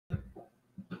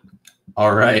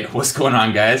All right, what's going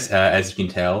on, guys? As you can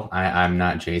tell, I'm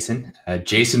not Jason.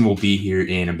 Jason will be here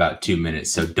in about 2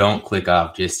 minutes, so don't click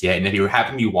off just yet. And if you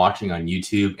happen to be watching on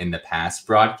YouTube in the past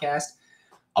broadcast,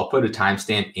 I'll put a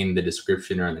timestamp in the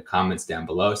description or in the comments down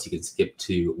below so you can skip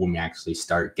to when we actually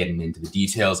start getting into the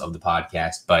details of the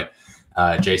podcast. But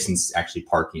Jason's actually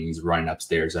parking. He's running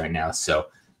upstairs right now. So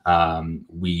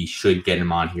we should get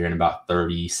him on here in about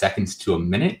 30 seconds to a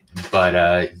minute.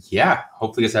 But yeah,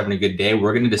 hopefully he's having a good day.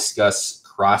 We're going to discuss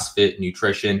CrossFit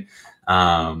nutrition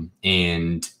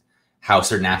and how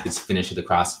certain athletes finish at the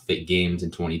CrossFit Games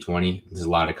in 2020. There's a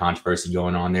lot of controversy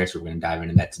going on there, so we're going to dive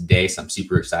into that today. So I'm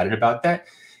super excited about that.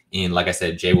 And like I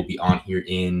said, Jay will be on here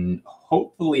in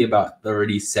hopefully about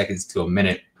 30 seconds to a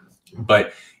minute.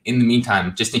 But in the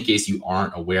meantime, just in case you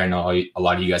aren't aware, I know a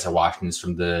lot of you guys are watching this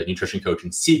from the Nutrition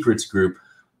Coaching Secrets group,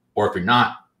 or if you're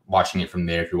not watching it from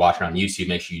there, if you're watching on YouTube,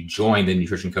 make sure you join the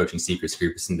Nutrition Coaching Secrets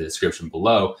group. It's in the description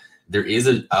below. There is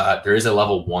a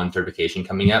level 1 certification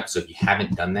coming up. So if you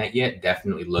haven't done that yet,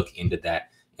 definitely look into that.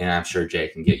 And I'm sure Jay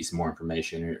can get you some more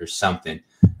information or something.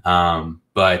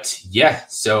 But yeah,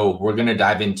 so we're going to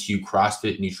dive into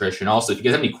CrossFit nutrition. Also, if you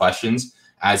guys have any questions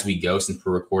as we go, since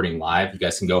we're recording live, you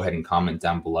guys can go ahead and comment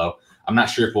down below. I'm not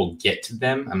sure if we'll get to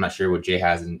them. I'm not sure what Jay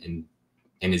has in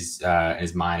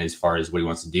his mind as far as what he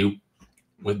wants to do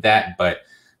with that. But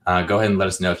go ahead and let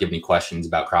us know if you have any questions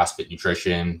about CrossFit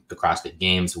nutrition, the CrossFit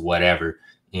Games, whatever,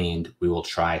 and we will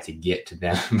try to get to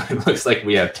them. It looks like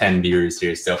we have 10 viewers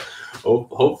here, so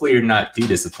hopefully you're not too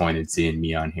disappointed seeing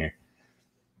me on here.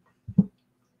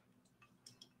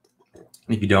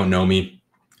 If you don't know me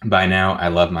by now, I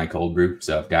love my cold brew,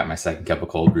 so I've got my second cup of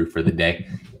cold brew for the day.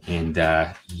 And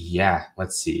yeah,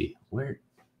 let's see where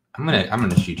I'm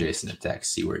gonna shoot Jason a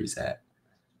text, see where he's at.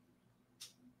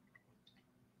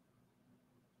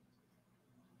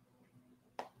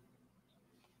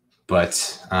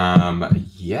 But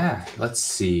yeah, let's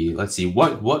see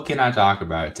what can I talk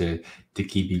about to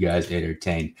keep you guys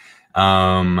entertained.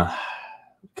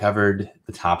 Covered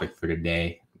the topic for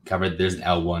today. There's an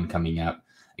L1 coming up.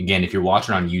 Again, if you're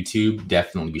watching on YouTube,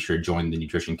 definitely be sure to join the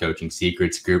Nutrition Coaching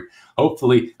Secrets group.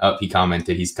 Hopefully, he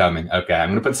commented he's coming. Okay, I'm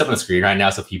gonna put stuff on the screen right now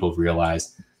so people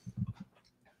realize.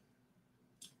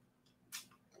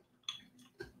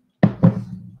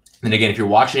 And again, if you're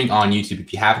watching on YouTube,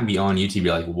 if you happen to be on YouTube,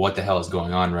 you're like, what the hell is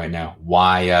going on right now?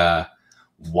 Why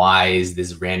is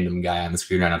this random guy on the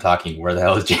screen right now talking? Where the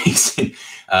hell is Jason?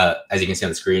 As you can see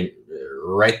on the screen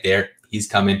right there, he's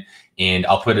coming. And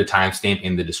I'll put a timestamp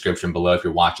in the description below if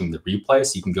you're watching the replay.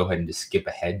 So you can go ahead and just skip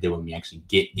ahead to when we actually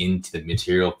get into the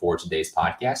material for today's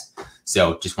podcast.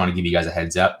 So just want to give you guys a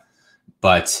heads up.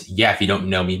 But yeah, if you don't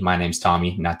know me, my name's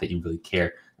Tommy. Not that you really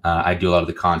care. I do a lot of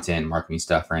the content marketing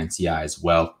stuff for NCI as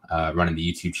well, running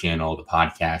the YouTube channel, the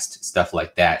podcast, stuff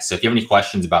like that. So if you have any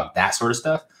questions about that sort of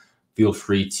stuff, feel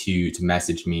free to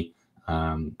message me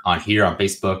on here, on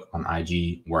Facebook, on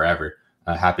IG, wherever.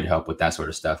 Happy to help with that sort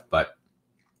of stuff. But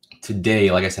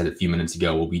today, like I said a few minutes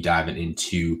ago, we'll be diving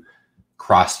into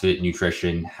CrossFit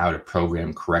nutrition, how to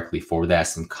program correctly for that,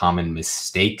 some common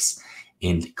mistakes.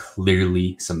 And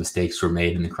clearly some mistakes were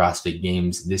made in the CrossFit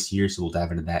Games this year. So we'll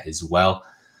dive into that as well.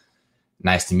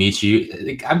 Nice to meet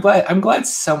you. I'm glad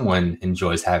someone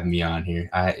enjoys having me on here.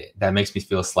 That makes me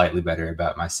feel slightly better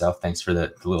about myself. Thanks for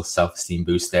the little self-esteem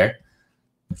boost there.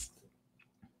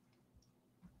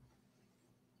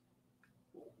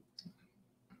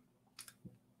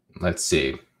 Let's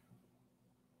see.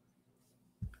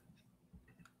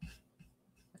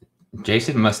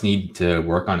 Jason must need to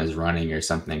work on his running or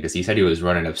something because he said he was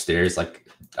running upstairs like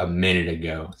a minute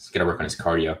ago. He's got to work on his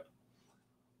cardio.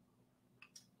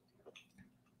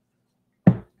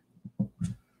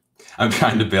 I'm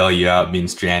trying to bail you out, being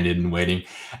stranded and waiting.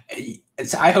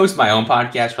 I host my own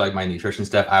podcast for like my nutrition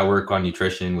stuff. I work on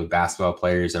nutrition with basketball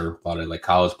players or a lot of like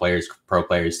college players, pro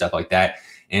players, stuff like that.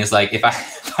 And it's like if I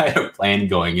had a plan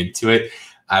going into it,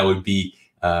 I would be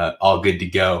all good to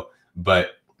go.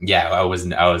 But yeah, I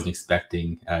wasn't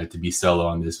expecting to be solo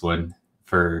on this one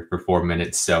for 4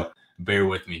 minutes. So bear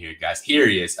with me here, guys. Here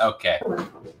he is. Okay.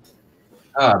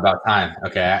 Oh, about time.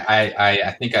 Okay,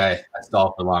 I think I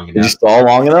stalled for long enough. Did you stall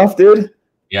long enough, dude?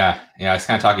 Yeah. I was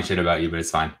kind of talking shit about you, but it's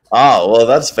fine. Oh, well,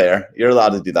 that's fair. You're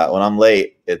allowed to do that. When I'm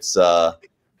late, it's you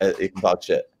can talk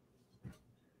shit.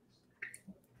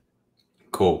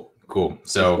 Cool.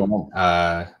 So,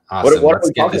 awesome. What are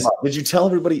we talking about? Did you tell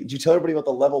everybody about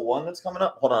the level 1 that's coming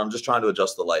up? Hold on, I'm just trying to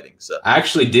adjust the lighting. So I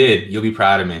actually did. You'll be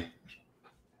proud of me.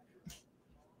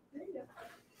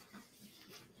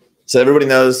 So everybody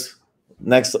knows.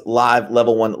 Next live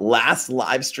level 1 last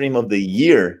live stream of the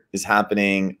year is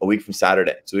happening a week from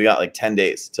Saturday. So we got like 10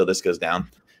 days till this goes down.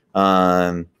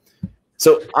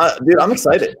 So, dude, I'm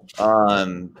excited.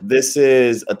 This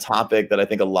is a topic that I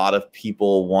think a lot of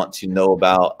people want to know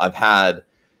about. I've had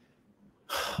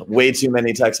way too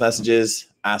many text messages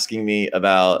asking me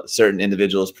about certain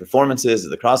individuals' performances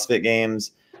at the CrossFit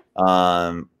Games,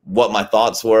 what my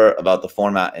thoughts were about the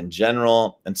format in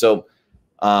general, and so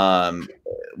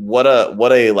what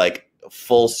a like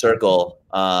full circle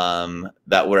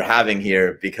that we're having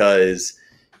here, because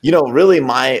really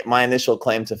my initial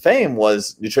claim to fame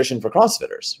was nutrition for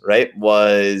CrossFitters, right?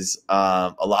 Was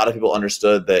a lot of people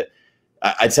understood that.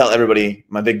 I tell everybody,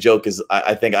 my big joke is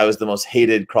I think I was the most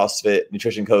hated CrossFit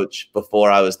nutrition coach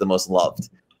before I was the most loved.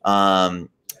 And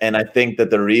I think that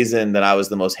the reason that I was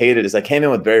the most hated is I came in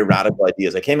with very radical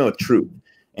ideas. I came in with truth,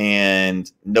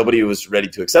 and nobody was ready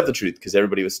to accept the truth because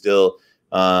everybody was still,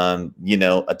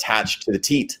 attached to the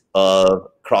teat of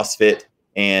CrossFit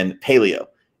and paleo.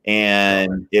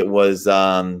 And it was,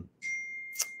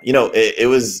 it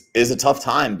was a tough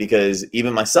time, because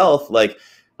even myself, like,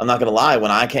 I'm not gonna lie,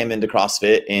 when I came into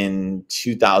CrossFit in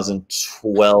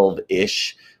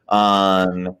 2012-ish,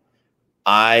 I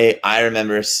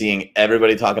remember seeing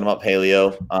everybody talking about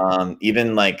paleo,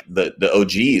 even like the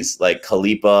OGs like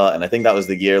Khalipa, and I think that was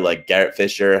the year like Garrett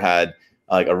Fisher had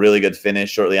like a really good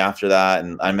finish shortly after that,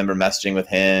 and I remember messaging with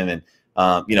him, and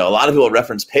a lot of people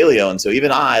reference paleo, and so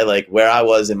even I, like where I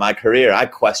was in my career, I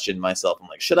questioned myself. I'm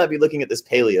like, should I be looking at this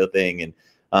paleo thing? And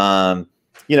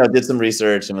did some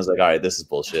research and was like, all right, this is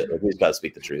bullshit. Like, we just got to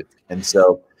speak the truth. And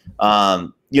so,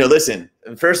 listen,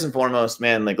 first and foremost,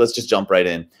 man, like, let's just jump right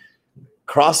in.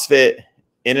 CrossFit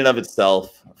in and of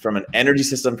itself, from an energy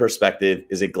system perspective,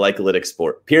 is a glycolytic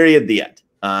sport, period, the end.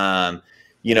 At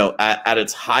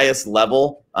its highest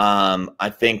level, I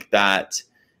think that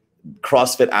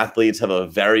CrossFit athletes have a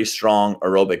very strong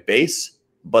aerobic base,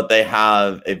 but they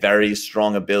have a very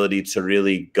strong ability to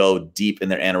really go deep in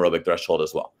their anaerobic threshold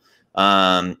as well.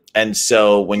 And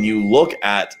so when you look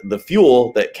at the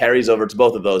fuel that carries over to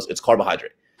both of those, it's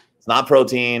carbohydrate. It's not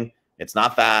protein, it's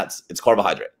not fats, it's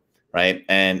carbohydrate, right?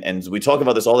 And we talk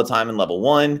about this all the time in level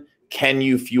 1. Can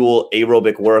you fuel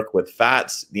aerobic work with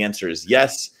fats? The answer is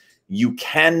yes. You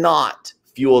cannot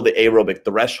fuel the aerobic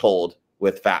threshold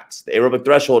with fats. The aerobic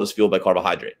threshold is fueled by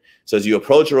carbohydrate. So as you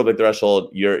approach aerobic threshold,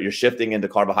 you're shifting into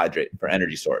carbohydrate for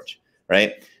energy storage,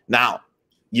 right? Now,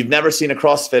 you've never seen a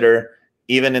CrossFitter,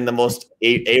 even in the most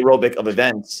aerobic of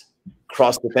events,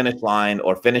 cross the finish line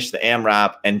or finish the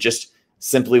AMRAP and just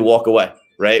simply walk away,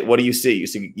 right? What do you see? You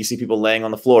see people laying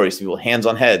on the floor. You see people hands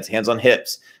on heads, hands on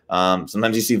hips.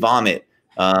 Sometimes you see vomit,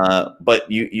 but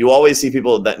you always see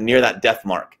people that near that death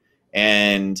mark,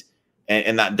 and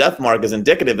that death mark is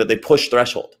indicative that they push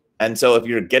threshold. And so if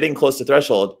you're getting close to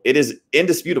threshold, it is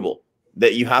indisputable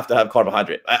that you have to have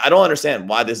carbohydrate. I don't understand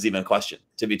why this is even a question,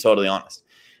 to be totally honest.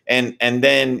 And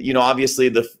then, obviously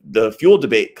the fuel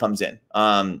debate comes in.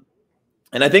 And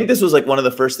I think this was like one of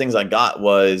the first things I got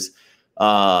was,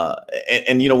 one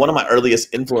of my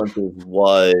earliest influences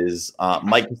was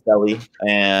Mike Castelli,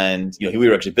 and, we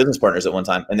were actually business partners at one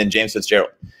time, and then James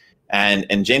Fitzgerald.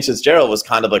 And James Fitzgerald was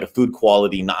kind of like a food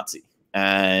quality Nazi.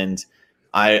 And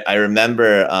I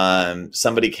remember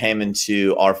somebody came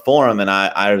into our forum, and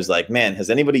I was like, man, has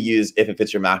anybody used If It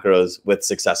Fits Your Macros with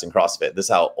success in CrossFit? This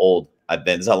is how old I've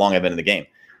been. This is how long I've been in the game.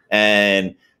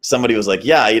 And somebody was like,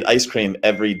 yeah, I eat ice cream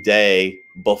every day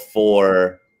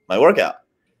before my workout.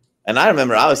 And I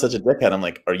remember I was such a dickhead. I'm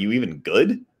like, are you even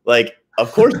good? Like,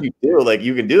 of course you do. Like,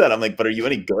 you can do that. I'm like, but are you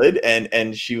any good?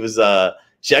 And she was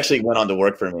she actually went on to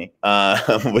work for me,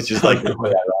 which is like the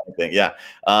ironic thing. Yeah.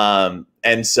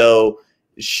 And so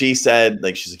she said,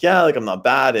 like, she's like, yeah, like, I'm not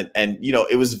bad. And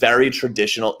it was very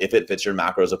traditional If It Fits Your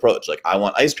Macros approach. Like, I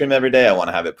want ice cream every day. I want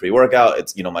to have it pre-workout.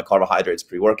 It's, my carbohydrates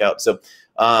pre-workout. So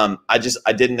I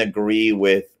didn't agree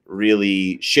with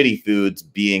really shitty foods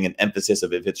being an emphasis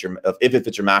of If It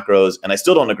Fits Your Macros. And I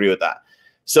still don't agree with that.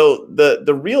 So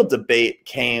the real debate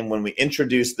came when we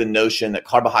introduced the notion that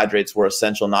carbohydrates were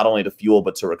essential not only to fuel,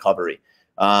 but to recovery.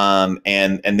 And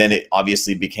then it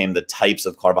obviously became the types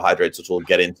of carbohydrates, which we'll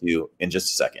get into in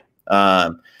just a second.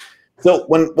 So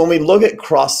when we look at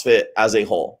CrossFit as a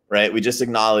whole, right, we just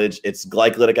acknowledge it's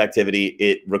glycolytic activity.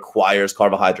 It requires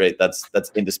carbohydrate. That's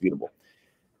indisputable.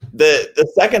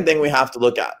 The second thing we have to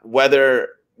look at, whether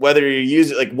you're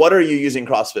using, like, what are you using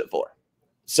CrossFit for?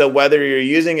 So whether you're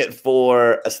using it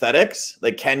for aesthetics,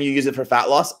 like, can you use it for fat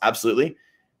loss? Absolutely.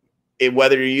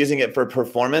 Whether you're using it for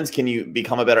performance, can you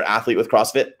become a better athlete with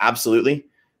CrossFit? Absolutely.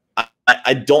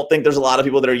 I don't think there's a lot of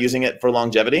people that are using it for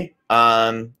longevity.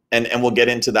 And we'll get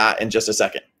into that in just a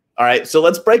second. All right. So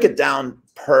let's break it down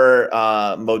per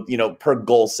per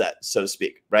goal set, so to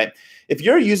speak, right? If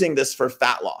you're using this for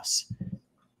fat loss,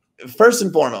 first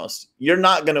and foremost, you're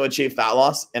not going to achieve fat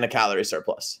loss in a calorie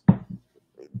surplus.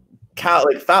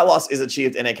 Fat loss is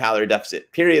achieved in a calorie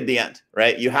deficit, period, the end,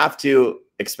 right? You have to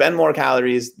expend more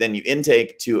calories than you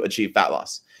intake to achieve fat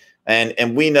loss.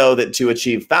 And we know that to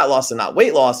achieve fat loss and not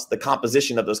weight loss, the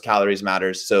composition of those calories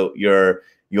matters. So your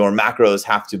macros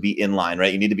have to be in line,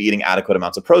 right? You need to be eating adequate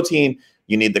amounts of protein.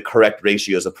 You need the correct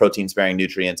ratios of protein-sparing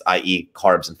nutrients, i.e.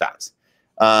 carbs and fats.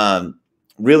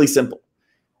 Really simple.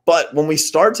 But when we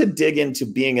start to dig into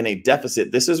being in a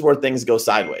deficit, this is where things go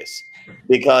sideways.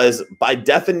 Because by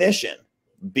definition,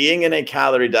 being in a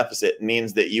calorie deficit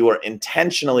means that you are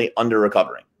intentionally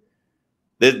under-recovering.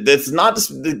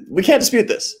 We can't dispute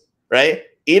this, right?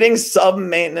 Eating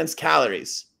sub-maintenance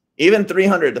calories, even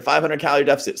 300 to 500 calorie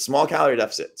deficits, small calorie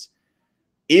deficits,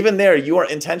 even there, you are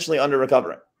intentionally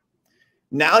under-recovering.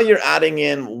 Now you're adding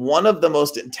in one of the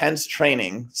most intense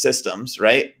training systems,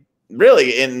 right?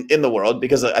 Really in the world,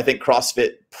 because I think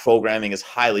CrossFit programming is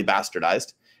highly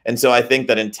bastardized. And so I think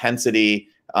that intensity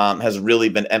has really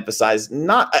been emphasized.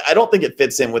 I don't think it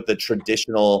fits in with the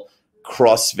traditional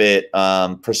CrossFit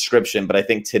prescription, but I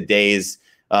think today's,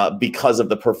 because of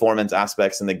the performance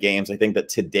aspects in the games, I think that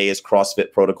today's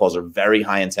CrossFit protocols are very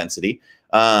high intensity.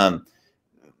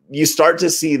 You start to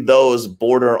see those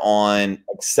border on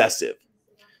excessive.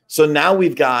 So now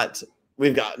we've got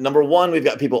number one, we've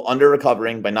got people under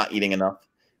recovering by not eating enough.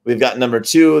 We've got number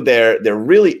two, they're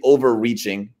really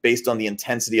overreaching based on the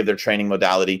intensity of their training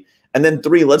modality. And then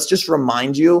three, let's just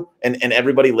remind you and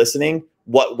everybody listening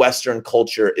what Western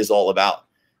culture is all about,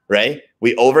 right?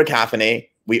 We over caffeinate,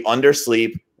 we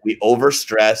undersleep, we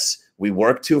overstress, we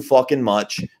work too fucking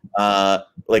much.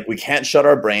 Like we can't shut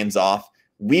our brains off.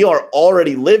 We are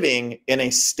already living in a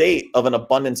state of an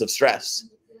abundance of stress.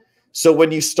 So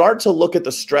when you start to look at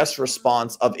the stress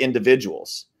response of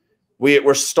individuals,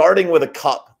 we're starting with a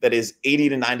cup that is 80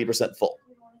 to 90% full.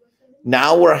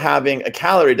 Now we're having a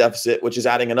calorie deficit, which is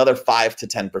adding another 5 to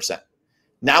 10%.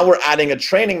 Now we're adding a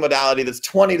training modality that's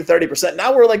 20 to 30%.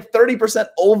 Now we're like 30%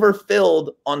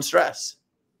 overfilled on stress.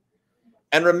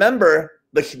 And remember,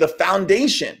 the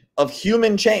foundation of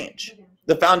human change,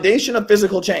 the foundation of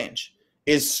physical change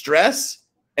is stress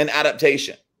and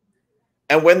adaptation.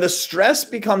 And when the stress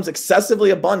becomes excessively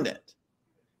abundant,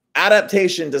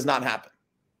 adaptation does not happen.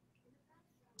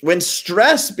 When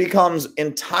stress becomes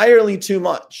entirely too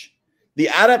much, the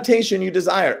adaptation you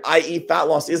desire, i.e. fat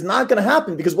loss, is not going to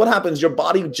happen, because what happens? Your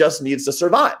body just needs to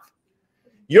survive.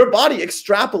 Your body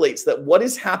extrapolates that what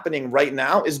is happening right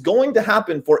now is going to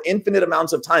happen for infinite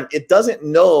amounts of time. It doesn't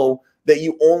know that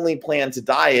you only plan to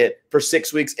diet for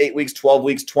 6 weeks, 8 weeks, 12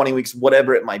 weeks, 20 weeks,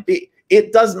 whatever it might be.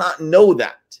 It does not know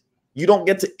that. You don't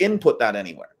get to input that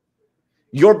anywhere.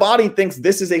 Your body thinks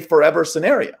this is a forever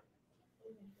scenario.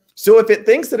 So if it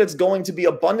thinks that it's going to be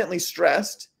abundantly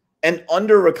stressed and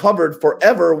under-recovered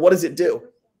forever, what does it do?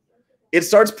 It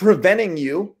starts preventing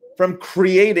you from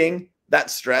creating that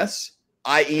stress,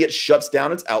 i.e. it shuts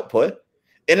down its output,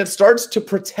 and it starts to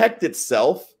protect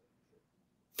itself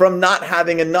from not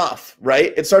having enough,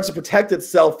 right? It starts to protect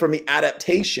itself from the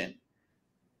adaptation.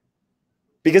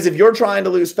 Because if you're trying to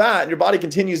lose fat and your body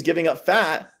continues giving up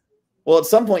fat, well, at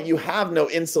some point you have no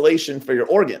insulation for your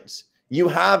organs. You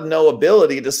have no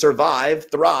ability to survive,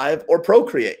 thrive, or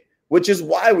procreate, which is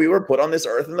why we were put on this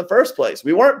earth in the first place.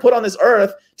 We weren't put on this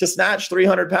earth to snatch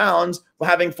 300 pounds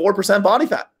having 4% body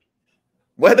fat.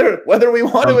 Whether we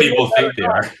want Some to, people think they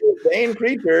are vain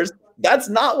creatures. That's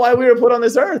not why we were put on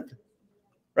this earth,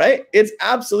 right? It's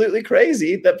absolutely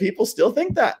crazy that people still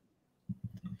think that.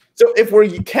 So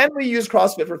can we use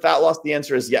CrossFit for fat loss? The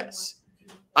answer is yes.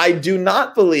 I do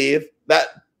not believe that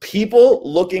people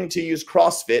looking to use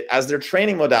CrossFit as their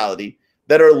training modality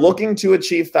that are looking to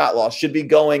achieve fat loss should be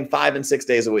going 5 and 6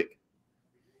 days a week.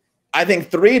 I think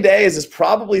 3 days is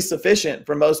probably sufficient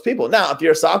for most people. Now, if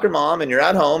you're a soccer mom and you're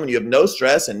at home and you have no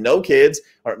stress and no kids,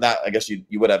 or not, I guess you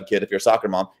would have a kid if you're a soccer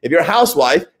mom. If you're a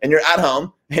housewife and you're at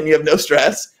home and you have no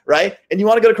stress, right? And you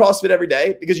want to go to CrossFit every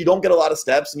day because you don't get a lot of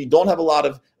steps and you don't have a lot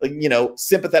of,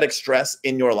 sympathetic stress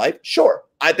in your life, sure,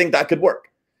 I think that could work.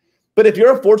 But if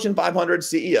you're a Fortune 500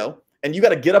 CEO and you got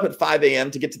to get up at 5 a.m.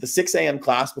 to get to the 6 a.m.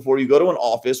 class before you go to an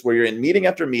office where you're in meeting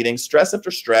after meeting, stress after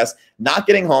stress, not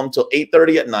getting home till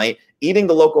 8:30 at night, eating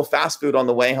the local fast food on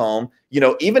the way home,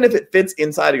 even if it fits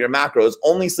inside of your macros,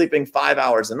 only sleeping 5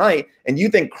 hours a night, and you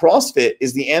think CrossFit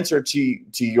is the answer to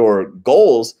your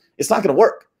goals, it's not going to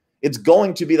work. It's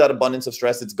going to be that abundance of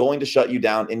stress. It's going to shut you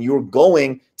down, and you're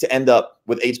going to end up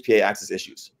with HPA axis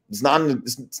issues. It's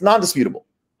non-disputable.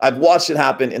 I've watched it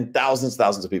happen in thousands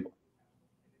of people.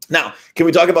 Now, can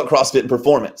we talk about CrossFit and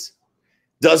performance?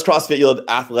 Does CrossFit yield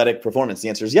athletic performance? The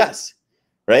answer is yes,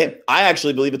 right? I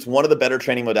actually believe it's one of the better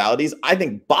training modalities. I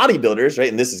think bodybuilders, right?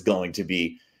 And this is going to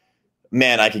be,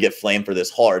 man, I could get flamed for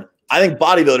this hard. I think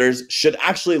bodybuilders should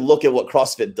actually look at what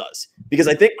CrossFit does, because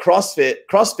I think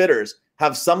CrossFitters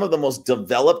have some of the most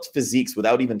developed physiques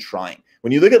without even trying.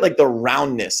 When you look at like the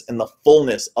roundness and the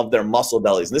fullness of their muscle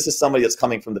bellies, and this is somebody that's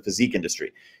coming from the physique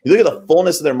industry, you look at the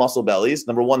fullness of their muscle bellies.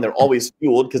 Number one, they're always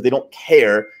fueled because they don't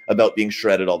care about being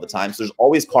shredded all the time. So there's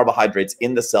always carbohydrates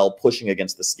in the cell pushing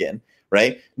against the skin,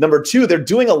 right? Number two, they're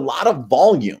doing a lot of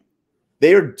volume.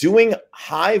 They are doing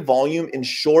high volume in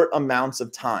short amounts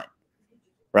of time,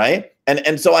 right?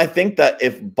 And so I think that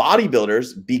if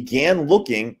bodybuilders began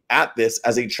looking at this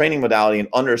as a training modality and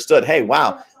understood, hey,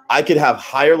 wow, I could have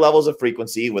higher levels of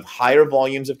frequency with higher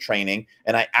volumes of training,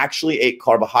 and I actually ate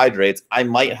carbohydrates, I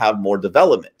might have more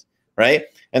development, right?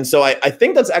 And so I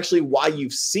think that's actually why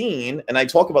you've seen, and I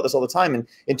talk about this all the time,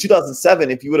 in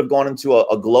 2007, if you would have gone into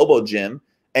a Globo gym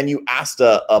and you asked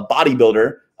a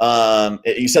bodybuilder,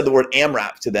 you said the word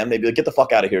AMRAP to them, they'd be like, get the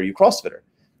fuck out of here, you CrossFitter.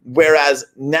 Whereas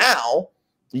now,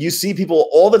 you see people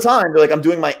all the time, they're like, I'm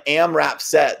doing my AMRAP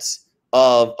sets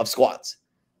of squats.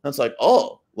 And it's like,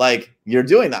 oh, like you're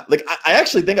doing that. Like, I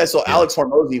actually think I saw Alex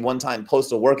Hormozy one time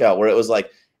post a workout where it was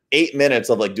like 8 minutes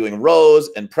of like doing rows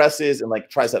and presses and like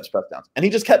triceps press downs. And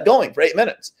he just kept going for 8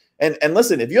 minutes. And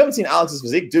listen, if you haven't seen Alex's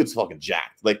physique, dude's fucking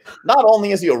jacked. Like, not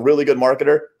only is he a really good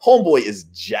marketer, homeboy is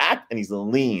jacked and he's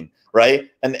lean, right?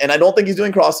 And I don't think he's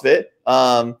doing CrossFit.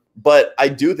 But I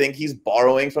do think he's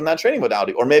borrowing from that training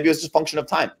modality, or maybe it's just a function of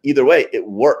time. Either way, it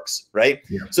works, right?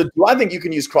 Yeah. So do I think you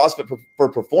can use CrossFit for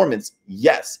performance?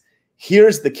 Yes.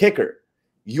 Here's the kicker.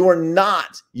 You are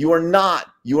not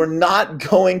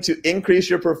going to increase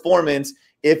your performance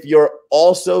if you're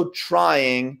also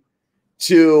trying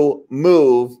to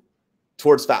move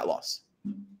towards fat loss,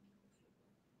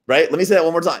 right? Let me say that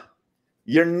one more time.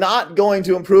 You're not going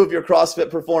to improve your CrossFit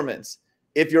performance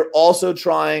if you're also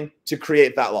trying to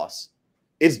create fat loss.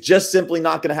 It's just simply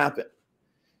not going to happen.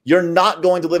 You're not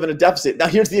going to live in a deficit. Now,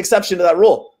 here's the exception to that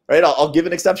rule, right? I'll give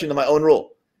an exception to my own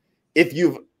rule. If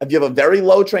you have a very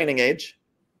low training age,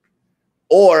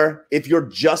 or if you're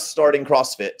just starting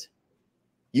CrossFit,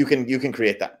 you can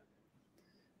create that.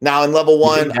 Now, in level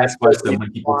one, that's why so many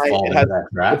people fall into that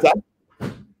trap.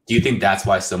 Do you think that's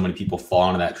why so many people fall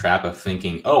into that trap of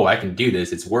thinking, "Oh, I can do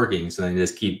this; it's working," so then they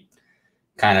just keep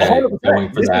kind of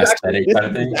going for that aesthetic kind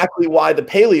of thing? This is exactly why the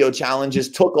paleo challenges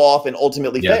took off and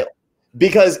ultimately failed.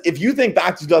 Because if you think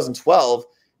back to 2012,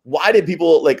 why did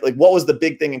people like what was the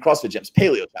big thing in CrossFit gyms?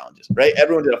 Paleo challenges, right?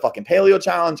 Everyone did a fucking paleo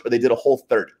challenge, or they did a whole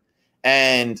 30.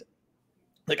 And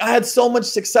like I had so much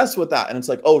success with that. And it's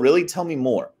like, oh, really? Tell me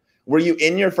more. Were you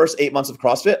in your first 8 months of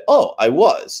CrossFit? Oh, I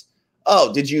was.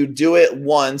 Oh, did you do it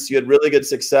once? You had really good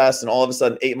success, and all of a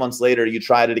sudden 8 months later you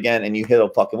tried it again and you hit a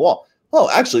fucking wall. Oh,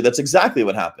 actually, that's exactly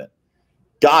what happened.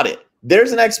 Got it.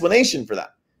 There's an explanation for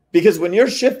that. Because when you're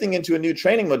shifting into a new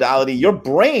training modality, your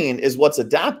brain is what's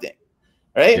adapting,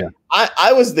 right? Yeah.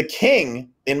 I was the king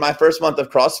in my first month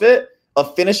of CrossFit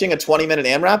of finishing a 20-minute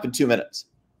AMRAP in 2 minutes.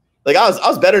 Like I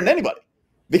was better than anybody,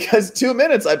 because 2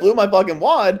 minutes, I blew my fucking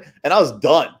wad and I was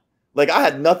done. Like I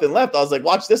had nothing left. I was like,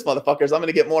 watch this, motherfuckers. I'm going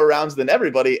to get more rounds than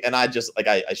everybody. And I just like,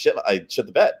 I shit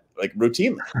the bed like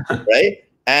routinely, right?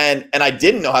 And I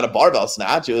didn't know how to barbell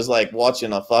snatch. It was like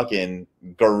watching a fucking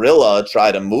gorilla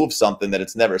try to move something that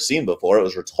it's never seen before. It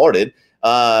was retarded.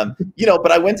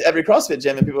 But I went to every CrossFit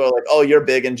gym and people were like, oh, you're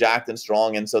big and jacked and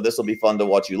strong, and so this will be fun to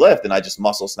watch you lift. And I just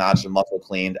muscle snatched and muscle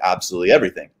cleaned absolutely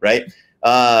everything, right?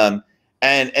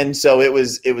 And so it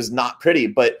was not pretty,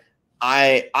 but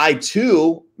I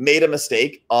too made a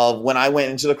mistake of when I went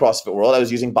into the CrossFit world, I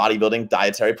was using bodybuilding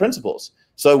dietary principles.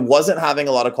 So I wasn't having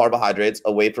a lot of carbohydrates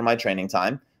away from my training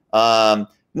time.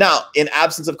 Now, in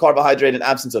absence of carbohydrate and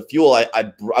absence of fuel,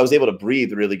 I was able to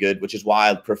breathe really good, which is why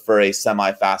I prefer a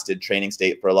semi-fasted training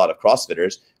state for a lot of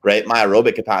CrossFitters, right? My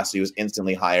aerobic capacity was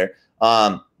instantly higher.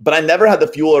 But I never had the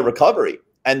fuel or recovery.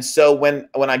 And so when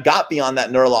I got beyond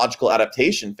that neurological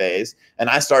adaptation phase and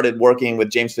I started working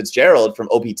with James Fitzgerald from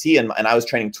OPT and I was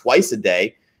training twice a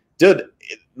day, dude,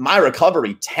 my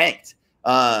recovery tanked.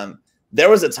 There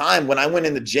was a time when I went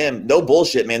in the gym, no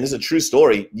bullshit, man, this is a true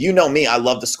story. You know me, I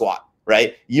love to squat,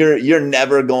 right? You're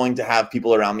never going to have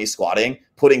people around me squatting,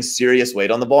 putting serious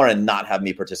weight on the bar and not have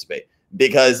me participate,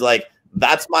 because like,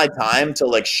 that's my time to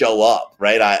like show up,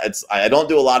 right? I don't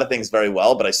do a lot of things very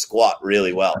well, but I squat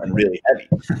really well and really heavy.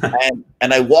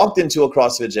 And I walked into a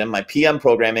CrossFit gym. My PM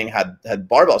programming had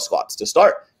barbell squats to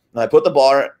start. And I put the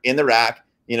bar in the rack,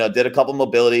 did a couple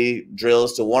mobility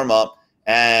drills to warm up,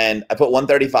 and I put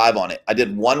 135 on it. I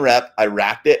did 1 rep, I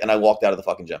racked it, and I walked out of the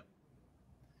fucking gym.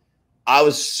 I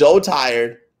was so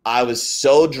tired. I was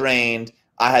so drained.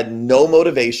 I had no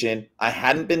motivation. I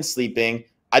hadn't been sleeping.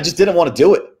 I just didn't want to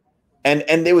do it.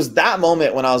 And there was that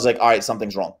moment when I was like, all right,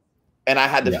 something's wrong. And I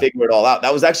had to figure it all out.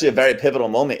 That was actually a very pivotal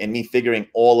moment in me figuring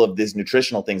all of these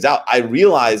nutritional things out. I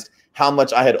realized how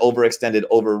much I had overextended,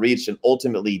 overreached, and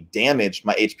ultimately damaged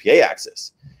my HPA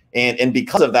axis. And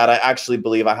because of that, I actually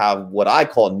believe I have what I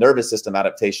call nervous system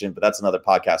adaptation, but that's another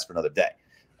podcast for another day.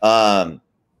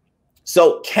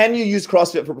 So can you use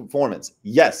CrossFit for performance?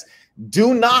 Yes.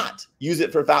 Do not use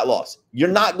it for fat loss. You're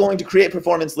not going to create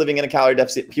performance living in a calorie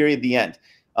deficit, period, the end.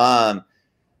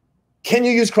 Can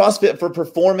you use CrossFit for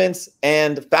performance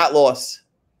and fat loss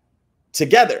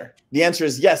together? The answer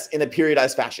is yes, in a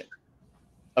periodized fashion.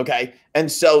 Okay.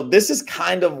 And so this is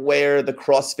kind of where the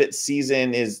CrossFit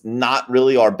season is not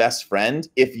really our best friend.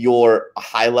 If you're a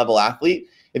high level athlete,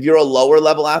 if you're a lower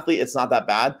level athlete, it's not that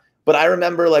bad. But I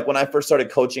remember like when I first started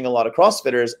coaching a lot of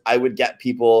CrossFitters, I would get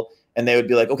people and they would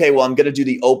be like, okay, well, I'm going to do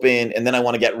the open and then I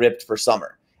want to get ripped for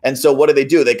summer. And so what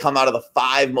do? They come out of the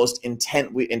 5 most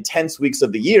intense weeks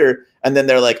of the year. And then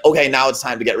they're like, okay, now it's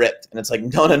time to get ripped. And it's like,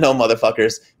 no,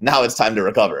 motherfuckers. Now it's time to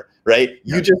recover, right?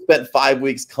 You just spent 5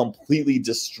 weeks completely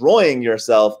destroying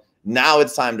yourself. Now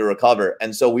it's time to recover.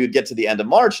 And so we would get to the end of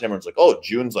March and everyone's like, oh,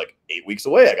 June's like 8 weeks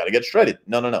away. I got to get shredded.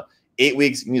 No. 8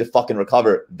 weeks, you need to fucking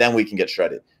recover. Then we can get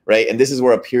shredded, right? And this is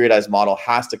where a periodized model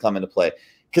has to come into play.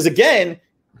 Because again,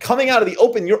 coming out of the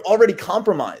open, you're already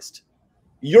compromised.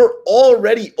 You're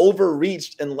already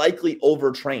overreached and likely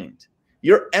overtrained.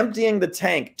 You're emptying the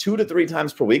tank 2 to 3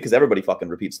 times per week because everybody fucking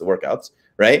repeats the workouts,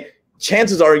 right?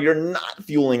 Chances are you're not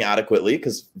fueling adequately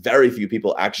because very few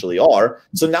people actually are.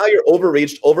 So now you're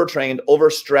overreached, overtrained,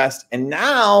 overstressed, and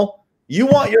now you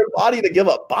want your body to give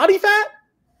up body fat?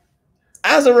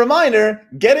 As a reminder,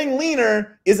 getting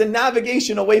leaner is a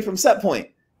navigation away from set point.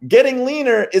 Getting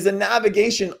leaner is a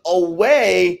navigation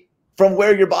away from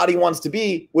where your body wants to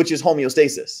be, which is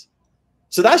homeostasis.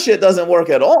 So that shit doesn't work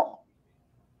at all,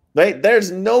 right?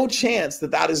 There's no chance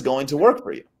that that is going to work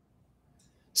for you.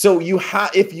 So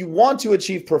if you want to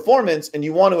achieve performance and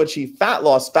you want to achieve fat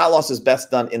loss is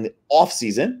best done in the off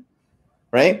season,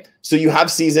 right? So you have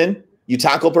season, you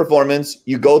tackle performance,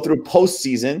 you go through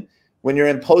post-season. When you're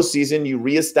in postseason, you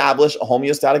reestablish a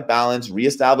homeostatic balance,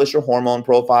 reestablish your hormone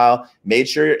profile, make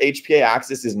sure your HPA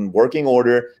axis is in working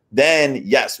order. Then,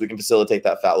 yes, we can facilitate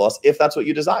that fat loss if that's what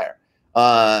you desire.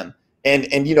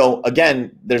 And you know,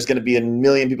 again, there's going to be a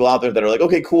million people out there that are like,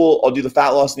 okay, cool, I'll do the fat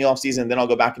loss in the off season, then I'll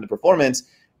go back into performance.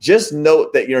 Just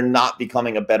note that you're not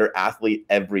becoming a better athlete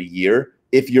every year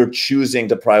if you're choosing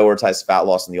to prioritize fat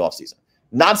loss in the off season.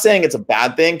 Not saying it's a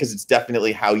bad thing because it's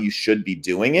definitely how you should be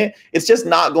doing it. It's just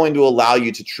not going to allow you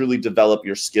to truly develop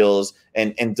your skills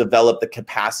and develop the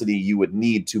capacity you would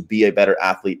need to be a better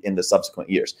athlete in the subsequent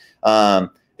years.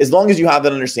 As long as you have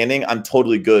that understanding, I'm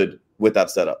totally good with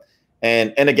that setup.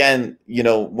 And again, you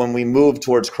know, when we move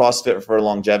towards CrossFit for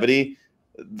longevity,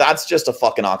 that's just a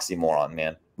fucking oxymoron,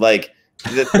 man. Like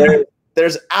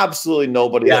there's absolutely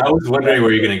nobody. Yeah, I was wondering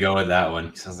where you're going to go with that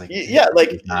one. I was like, yeah, like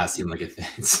it does not seem like it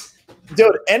fits.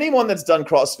 Dude, anyone that's done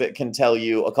CrossFit can tell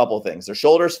you a couple of things. Their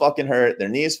shoulders fucking hurt. Their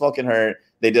knees fucking hurt.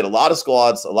 They did a lot of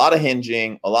squats, a lot of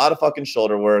hinging, a lot of fucking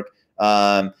shoulder work.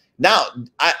 Now,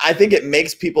 I think it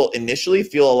makes people initially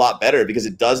feel a lot better because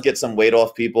it does get some weight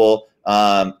off people.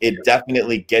 It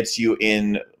definitely gets you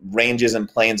in ranges and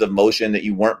planes of motion that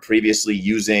you weren't previously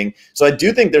using. So I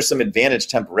do think there's some advantage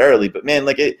temporarily. But, man,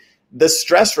 like the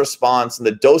stress response and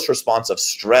the dose response of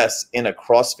stress in a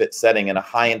CrossFit setting, in a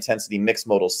high intensity mixed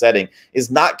modal setting,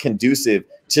 is not conducive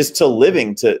just to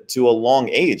living to a long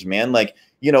age, man. Like,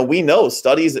 you know, we know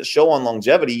studies that show on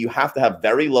longevity, you have to have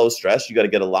very low stress. You got to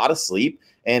get a lot of sleep.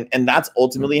 And that's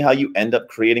ultimately how you end up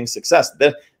creating success.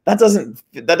 That doesn't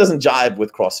jive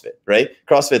with CrossFit, right?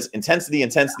 CrossFit's intensity,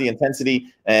 and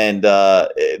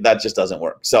that just doesn't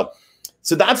work. So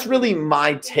that's really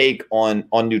my take on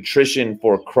nutrition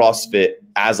for CrossFit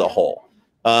as a whole.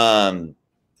 Now,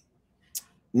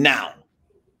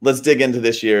 let's dig into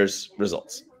this year's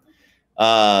results.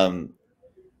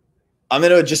 I'm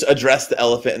going to just address the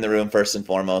elephant in the room first and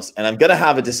foremost, and I'm going to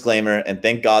have a disclaimer, and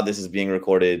thank God this is being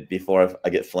recorded before I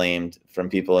get flamed from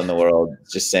people in the world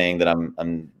just saying that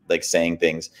I'm like saying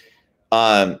things.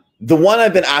 The one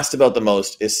I've been asked about the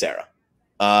most is Sarah.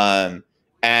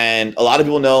 And a lot of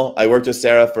people know I worked with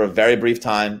Sarah for a very brief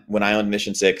time when I owned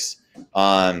Mission 6.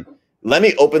 Let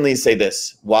me openly say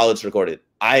this while it's recorded.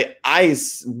 I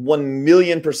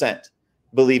 1,000,000%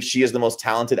 believe she is the most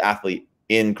talented athlete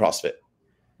in CrossFit.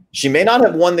 She may not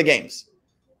have won the games,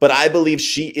 but I believe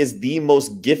she is the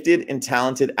most gifted and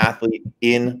talented athlete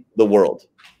in the world.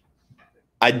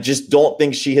 I just don't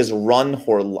think she has run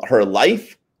her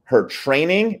life, her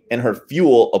training and her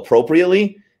fuel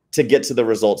appropriately to get to the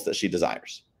results that she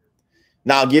desires.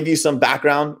 Now, I'll give you some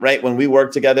background, right? When we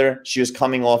worked together, she was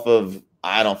coming off of,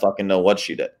 I don't fucking know what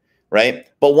she did, right?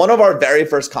 But one of our very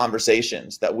first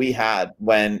conversations that we had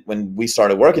when we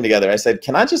started working together, I said,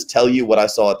 can I just tell you what I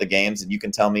saw at the games and you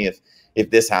can tell me if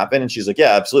this happened? And she's like,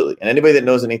 yeah, absolutely. And anybody that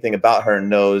knows anything about her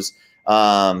knows,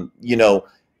 you know,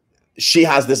 she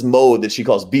has this mode that she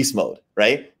calls beast mode,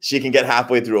 right? She can get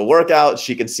halfway through a workout.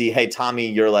 She can see, hey, Tommy,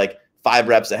 you're like 5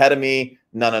 reps ahead of me.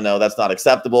 No, that's not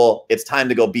acceptable. It's time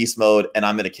to go beast mode and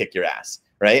I'm going to kick your ass,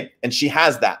 right? And she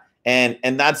has that. And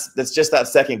that's just that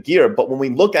second gear. But when we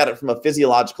look at it from a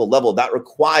physiological level, that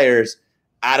requires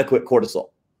adequate cortisol,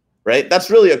 right? That's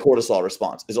really a cortisol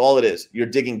response is all it is. You're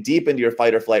digging deep into your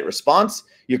fight or flight response.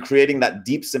 You're creating that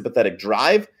deep sympathetic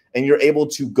drive and you're able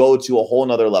to go to a whole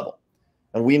nother level.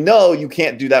 And we know you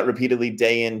can't do that repeatedly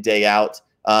day in, day out,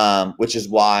 which is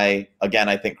why, again,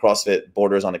 I think CrossFit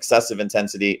borders on excessive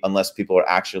intensity unless people are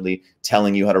actually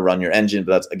telling you how to run your engine.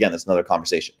 But that's another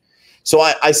conversation. So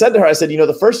I said to her, I said, you know,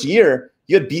 the first year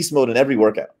you had beast mode in every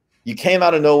workout. You came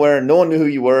out of nowhere. No one knew who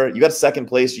you were. You got second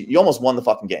place. You almost won the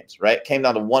fucking games, right? Came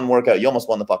down to one workout. You almost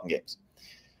won the fucking games.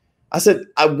 I said,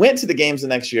 I went to the games the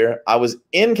next year. I was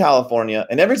in California.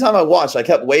 And every time I watched, I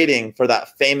kept waiting for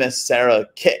that famous Sarah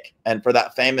kick and for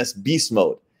that famous beast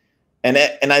mode. And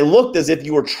I looked as if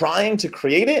you were trying to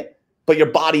create it, but your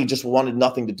body just wanted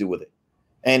nothing to do with it.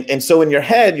 And so in your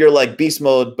head, you're like beast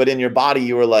mode, but in your body,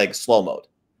 you were like slow mode.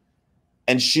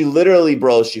 And she literally,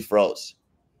 bro, she froze.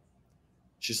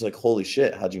 She's like, holy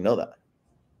shit, how'd you know that?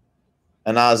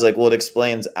 And I was like, well, it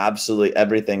explains absolutely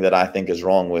everything that I think is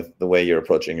wrong with the way you're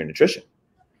approaching your nutrition,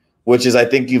 which is I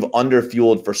think you've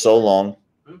underfueled for so long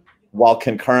while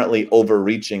concurrently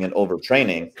overreaching and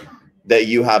overtraining that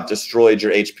you have destroyed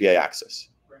your HPA axis.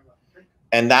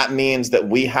 And that means that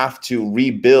we have to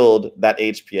rebuild that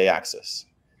HPA axis.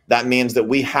 That means that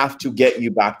we have to get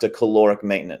you back to caloric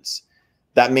maintenance.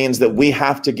 That means that we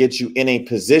have to get you in a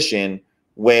position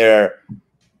where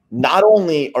not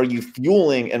only are you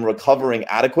fueling and recovering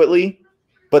adequately,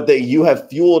 but that you have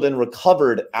fueled and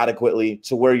recovered adequately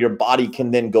to where your body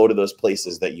can then go to those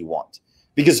places that you want.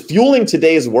 Because fueling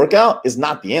today's workout is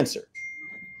not the answer.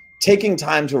 Taking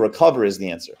time to recover is the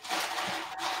answer.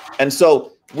 And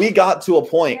so we got to a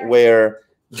point where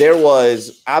there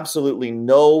was absolutely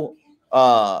no,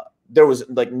 there was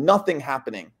like nothing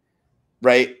happening,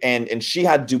 right? And she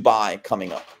had Dubai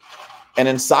coming up. And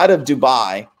inside of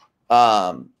Dubai,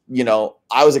 you know,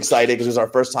 I was excited because it was our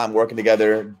first time working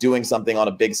together, doing something on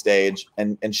a big stage.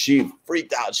 And she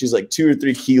freaked out. She's like 2 or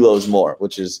 3 kilos more,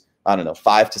 which is, I don't know,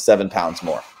 5 to 7 pounds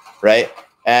more. Right.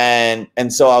 And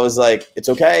so I was like, it's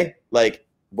okay. Like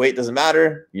weight doesn't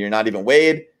matter. You're not even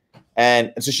weighed.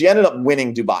 And so she ended up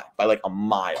winning Dubai by like a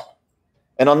mile.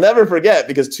 And I'll never forget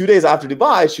because 2 days after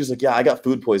Dubai, she was like, yeah, I got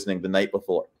food poisoning the night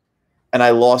before. And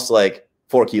I lost like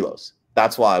 4 kilos.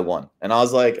 That's why I won. And I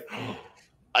was like,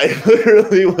 I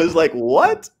literally was like,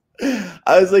 what?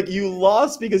 I was like, you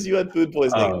lost because you had food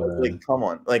poisoning. I was like, come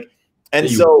on. Like, and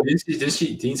so didn't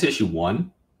you say she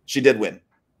won? She did win.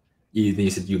 You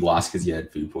said you lost because you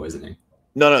had food poisoning.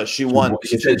 No, she won.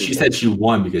 She said she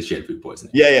won because she had food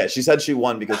poisoning. Yeah. She said she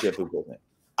won because she had food poisoning.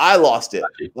 I lost it.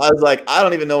 I was like, I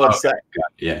don't even know what to say.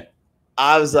 Yeah.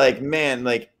 I was like, man,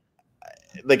 like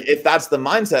if that's the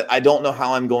mindset, I don't know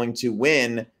how I'm going to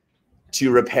win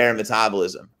to repair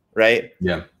metabolism. Right.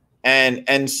 Yeah.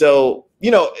 And so, you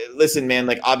know, listen, man,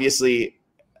 like obviously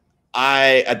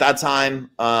at that time,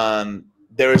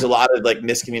 there was a lot of like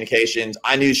miscommunications.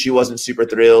 I knew she wasn't super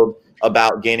thrilled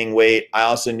about gaining weight. I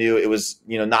also knew it was,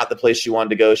 you know, not the place she wanted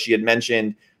to go. She had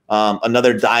mentioned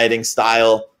another dieting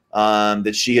style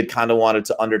that she had kind of wanted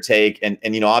to undertake. And,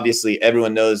 you know, obviously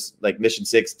everyone knows like Mission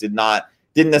 6 didn't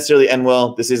necessarily end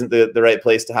well. This isn't the right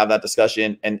place to have that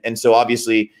discussion. And so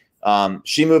obviously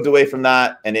she moved away from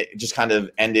that and it just kind of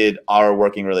ended our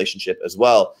working relationship as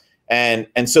well.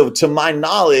 And so to my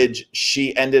knowledge,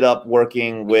 she ended up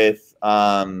working with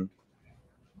a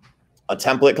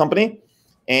template company.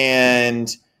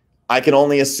 And I can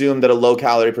only assume that a low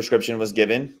calorie prescription was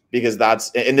given because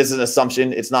and this is an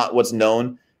assumption. It's not what's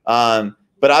known. But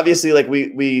obviously like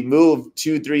we moved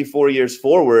 2, 3, 4 years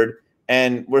forward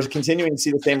and we're continuing to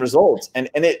see the same results. And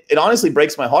it honestly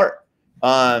breaks my heart.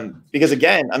 Because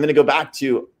again, I'm going to go back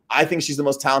to, I think she's the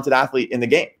most talented athlete in the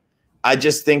game. I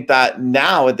just think that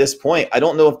now at this point, I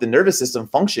don't know if the nervous system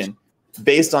function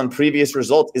based on previous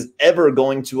results is ever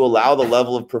going to allow the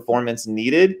level of performance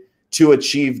needed to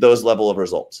achieve those level of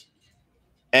results.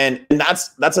 And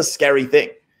that's a scary thing.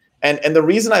 And the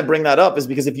reason I bring that up is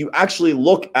because if you actually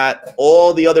look at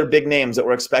all the other big names that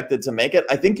were expected to make it,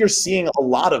 I think you're seeing a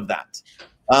lot of that.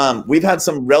 We've had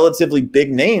some relatively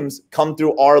big names come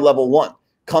through our level 1,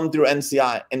 come through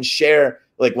NCI and share.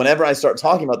 Like whenever I start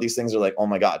talking about these things, they're like, oh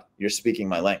my God, you're speaking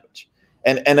my language.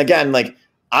 And again, like,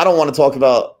 I don't want to talk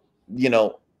about,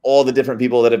 all the different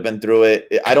people that have been through it.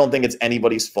 I don't think it's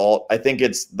anybody's fault. I think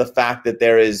it's the fact that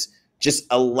there is just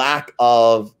a lack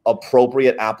of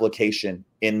appropriate application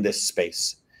in this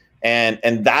space. And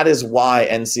that is why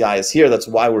NCI is here. That's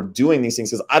why we're doing these things,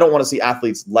 because I don't want to see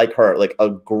athletes like her, like a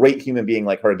great human being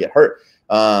like her, get hurt.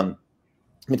 I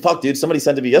mean, fuck, dude, somebody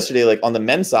said to me yesterday, like on the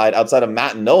men's side, outside of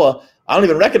Matt and Noah, I don't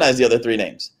even recognize the other 3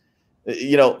 names.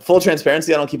 Full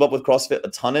transparency, I don't keep up with CrossFit a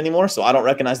ton anymore, so I don't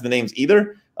recognize the names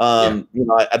either.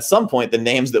 At some point, the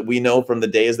names that we know from the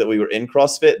days that we were in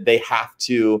CrossFit, they have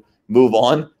to move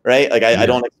on, right? Like I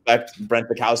don't expect Brent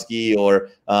Bukowski or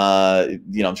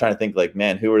I'm trying to think, like,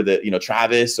 man, who are the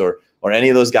Travis or any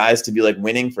of those guys to be like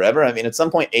winning forever. I mean, at some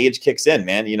point age kicks in,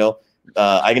 man.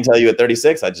 I can tell you at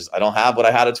 36, I don't have what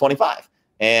I had at 25,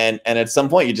 and at some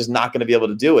point you're just not going to be able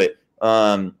to do it.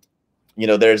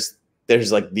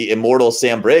 There's like the immortal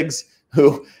Sam Briggs,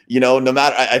 who, no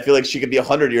matter, I feel like she could be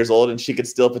 100 years old and she could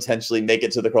still potentially make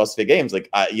it to the CrossFit Games. Like,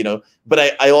 but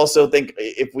I also think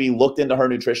if we looked into her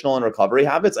nutritional and recovery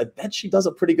habits, I bet she does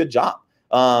a pretty good job.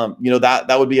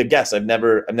 That would be a guess. I've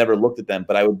never looked at them,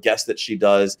 but I would guess that she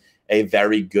does a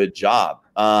very good job.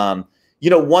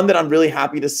 One that I'm really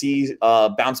happy to see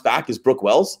bounce back is Brooke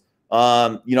Wells.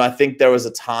 I think there was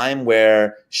a time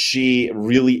where she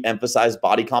really emphasized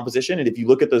body composition. And if you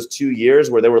look at those 2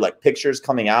 years where there were like pictures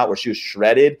coming out where she was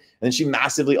shredded, and then she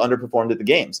massively underperformed at the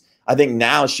games. I think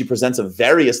now she presents a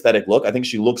very aesthetic look. I think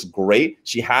she looks great.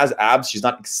 She has abs. She's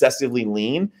not excessively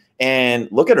lean. And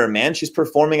look at her, man. She's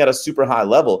performing at a super high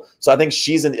level. So I think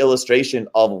she's an illustration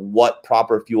of what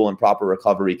proper fuel and proper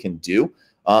recovery can do.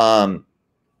 I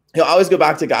always go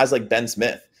back to guys like Ben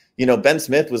Smith. Ben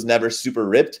Smith was never super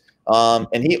ripped.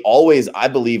 And he always, I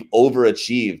believe,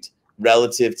 overachieved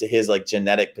relative to his like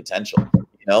genetic potential.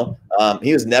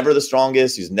 He was never the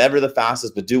strongest. He was never the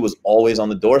fastest, but dude was always on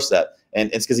the doorstep.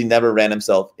 And it's because he never ran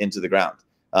himself into the ground.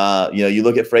 You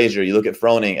look at Frazier, you look at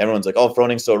Froning, everyone's like, oh,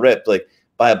 Froning's so ripped. Like,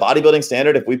 by a bodybuilding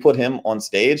standard, if we put him on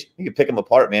stage, you can pick him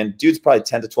apart, man. Dude's probably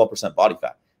 10 to 12% body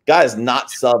fat. Guy is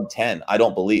not sub 10, I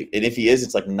don't believe. And if he is,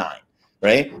 it's like 9.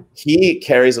 Right? He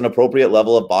carries an appropriate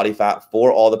level of body fat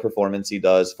for all the performance he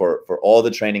does, for all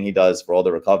the training he does, for all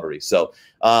the recovery. So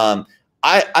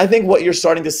I think what you're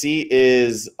starting to see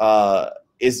is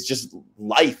just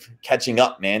life catching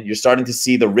up, man. You're starting to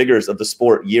see the rigors of the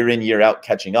sport year in, year out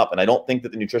catching up. And I don't think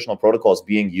that the nutritional protocols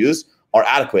being used are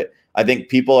adequate. I think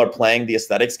people are playing the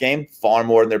aesthetics game far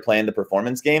more than they're playing the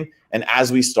performance game. And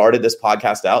as we started this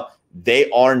podcast out, they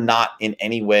are not in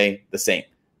any way the same.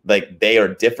 Like, they are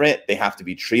different. They have to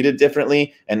be treated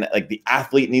differently. And like, the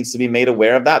athlete needs to be made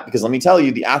aware of that, because let me tell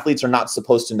you, the athletes are not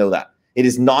supposed to know that. It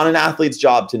is not an athlete's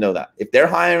job to know that. If they're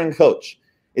hiring a coach,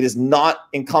 it is not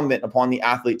incumbent upon the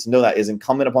athlete to know that. It is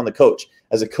incumbent upon the coach.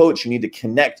 As a coach, you need to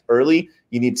connect early.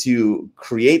 You need to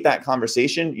create that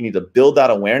conversation. You need to build that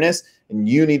awareness, and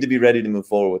you need to be ready to move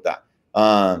forward with that.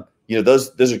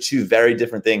 Those are 2 very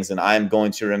different things. And I'm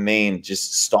going to remain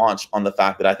just staunch on the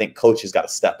fact that I think coaches got to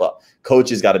step up.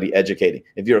 Coaches got to be educating.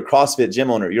 If you're a CrossFit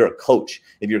gym owner, you're a coach.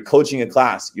 If you're coaching a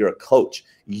class, you're a coach.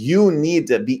 You need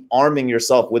to be arming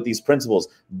yourself with these principles.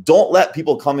 Don't let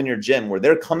people come in your gym where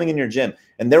they're coming in your gym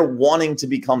and they're wanting to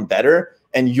become better,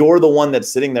 and you're the one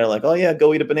that's sitting there like, oh yeah,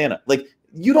 go eat a banana. Like,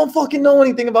 you don't fucking know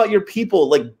anything about your people.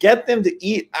 Like, get them to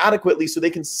eat adequately so they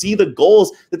can see the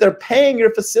goals that they're paying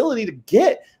your facility to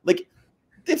get. Like,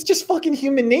 it's just fucking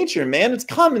human nature, man. It's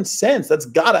common sense. That's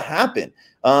got to happen.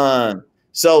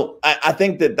 So I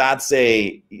think that's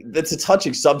a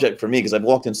touching subject for me, because I've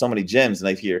walked in so many gyms and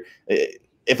I hear,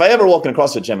 if I ever walk in a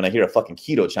CrossFit gym and I hear a fucking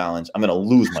keto challenge, I'm going to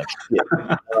lose my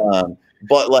shit.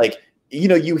 But like,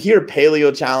 you hear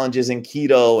paleo challenges and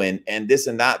keto and this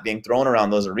and that being thrown around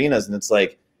those arenas. And it's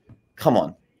like, come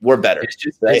on, we're better.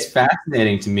 It's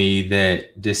fascinating to me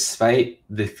that despite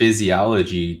the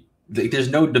physiology, there's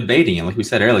no debating it. Like we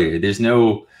said earlier, there's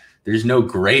no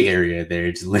gray area there.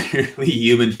 It's literally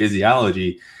human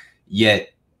physiology, yet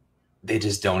they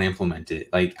just don't implement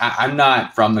it. Like, I'm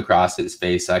not from the CrossFit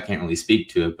space, so I can't really speak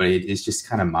to it, but it's just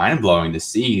kind of mind blowing to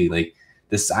see, like,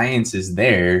 the science is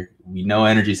there. We know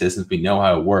energy systems, we know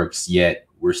how it works, yet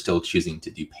we're still choosing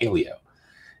to do paleo.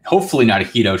 Hopefully not a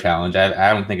keto challenge.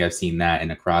 I don't think I've seen that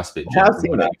in a CrossFit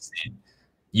gym.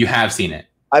 You have seen it.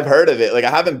 I've heard of it. Like,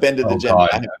 I haven't been to the gym.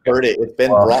 I've heard it. It's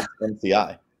been brought to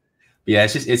NCI. Yeah,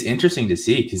 it's interesting to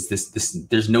see because this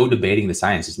there's no debating the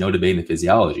science, there's no debating the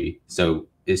physiology. So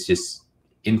it's just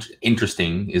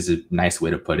interesting is a nice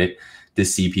way to put it, to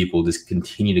see people just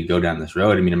continue to go down this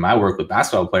road. I mean, in my work with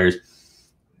basketball players,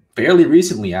 fairly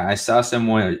recently, I saw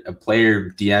someone, a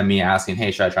player, DM me asking, "Hey,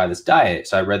 should I try this diet?"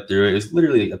 So I read through it. It was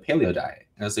literally a paleo diet,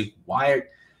 and I was like,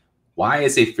 why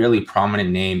is a fairly prominent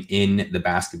name in the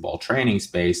basketball training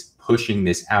space pushing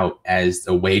this out as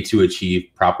a way to achieve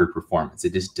proper performance?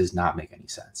 It just does not make any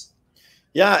sense.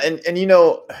 Yeah, and you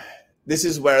know, this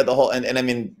is where the whole and I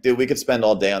mean, dude, we could spend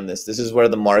all day on this. This is where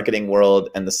the marketing world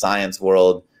and the science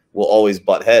world will always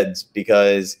butt heads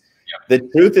because the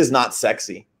truth is not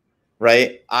sexy,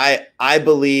 right? I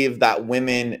believe that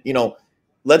women, you know,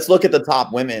 let's look at the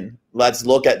top women. Let's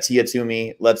look at Tia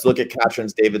Toomey. Let's look at Katrin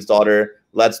David's daughter.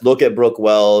 Let's look at Brooke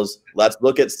Wells. Let's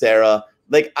look at Sarah.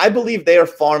 Like, I believe they are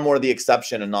far more the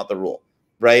exception and not the rule,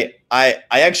 right? I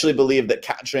actually believe that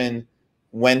Katrin,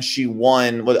 when she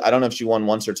won, well, I don't know if she won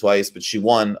once or twice, but she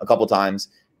won a couple times.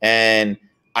 And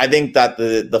I think that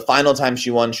the final time she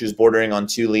won, she was bordering on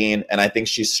too lean. And I think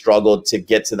she struggled to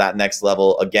get to that next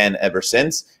level again ever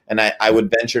since. And I would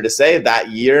venture to say that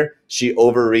year she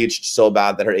overreached so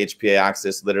bad that her HPA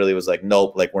axis literally was like,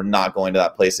 nope, like we're not going to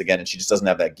that place again. And she just doesn't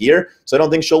have that gear. So I don't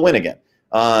think she'll win again.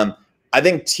 I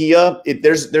think Tia,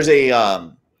 there's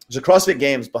a CrossFit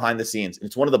Games behind the scenes. And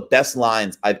it's one of the best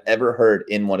lines I've ever heard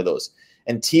in one of those.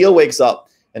 And Tia wakes up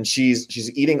and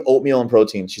she's eating oatmeal and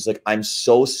protein. She's like, I'm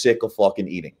so sick of fucking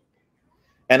eating.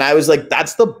 And I was like,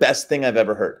 that's the best thing I've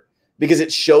ever heard, because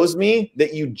it shows me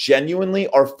that you genuinely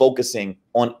are focusing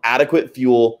on adequate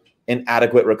fuel and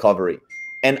adequate recovery.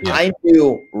 And I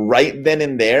knew right then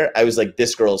and there, I was like,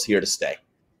 this girl's here to stay.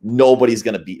 Nobody's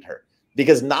going to beat her,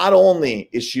 because not only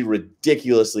is she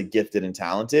ridiculously gifted and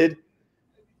talented,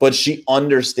 but she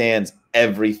understands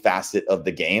every facet of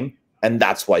the game. And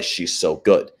that's why she's so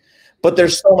good. But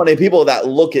there's so many people that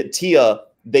look at Tia,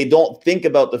 they don't think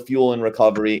about the fuel and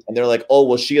recovery. And they're like, oh,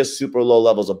 well, she has super low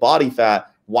levels of body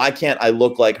fat. Why can't I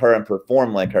look like her and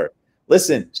perform like her?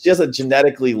 Listen, she has a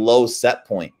genetically low set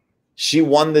point. She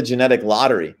won the genetic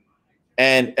lottery.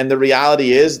 And the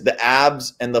reality is the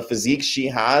abs and the physique she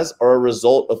has are a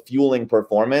result of fueling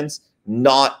performance,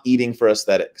 not eating for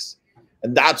aesthetics.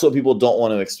 And that's what people don't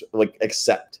want to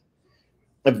accept.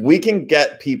 If we can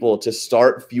get people to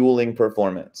start fueling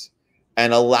performance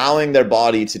and allowing their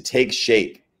body to take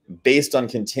shape based on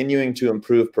continuing to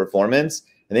improve performance,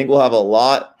 I think we'll have a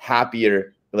lot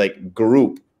happier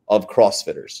group of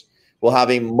CrossFitters. We'll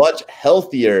have a much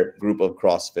healthier group of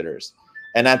CrossFitters.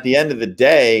 And at the end of the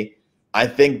day, I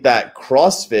think that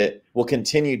CrossFit will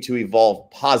continue to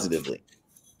evolve positively.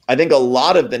 I think a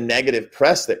lot of the negative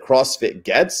press that CrossFit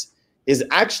gets is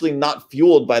actually not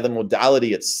fueled by the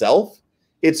modality itself.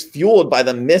 It's fueled by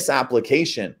the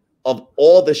misapplication of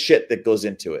all the shit that goes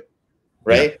into it,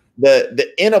 right? Yeah.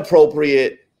 The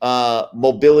inappropriate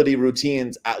mobility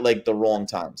routines at the wrong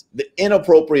times, the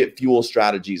inappropriate fuel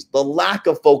strategies, the lack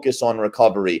of focus on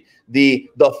recovery, the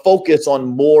focus on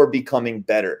more becoming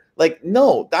better.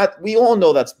 No, that we all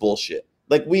know that's bullshit.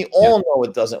 We all know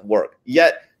it doesn't work.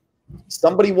 Yet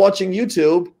somebody watching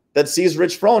YouTube that sees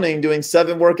Rich Froning doing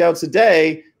 7 workouts a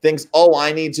day thinks, oh,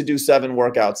 I need to do 7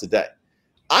 workouts a day.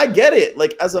 I get it.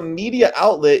 As a media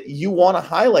outlet, you want to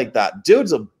highlight that.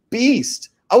 Dude's a beast.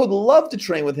 I would love to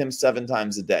train with him 7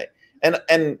 times a day.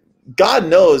 And God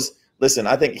knows, listen,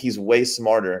 I think he's way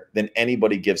smarter than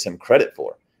anybody gives him credit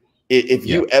for. If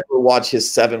you ever watch his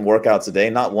 7 workouts a day,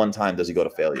 not one time does he go to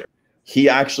failure. He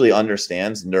actually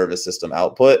understands nervous system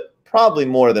output probably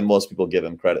more than most people give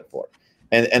him credit for.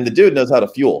 And the dude knows how to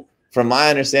fuel. From my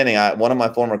understanding, one of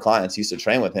my former clients used to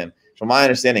train with him. From my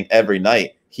understanding, every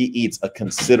night he eats a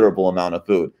considerable amount of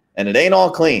food, and it ain't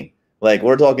all clean.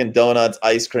 We're talking donuts,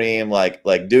 ice cream, like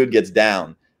dude gets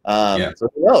down. So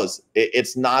who knows?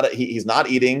 It's not, he's not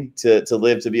eating to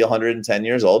live to be 110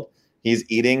 years old. He's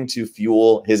eating to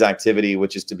fuel his activity,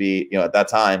 which is to be, at that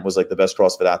time was the best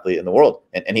CrossFit athlete in the world.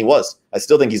 And he was. I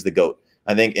still think he's the GOAT.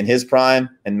 I think in his prime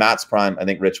and Matt's prime, I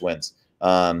think Rich wins.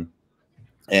 And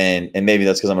maybe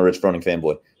that's because I'm a Rich Froning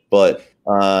fanboy. But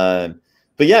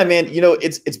yeah, man,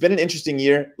 it's been an interesting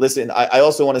year. Listen, I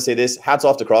also want to say this. Hats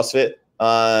off to CrossFit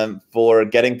for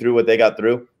getting through what they got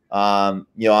through. I'm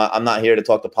not here to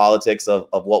talk the politics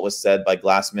of what was said by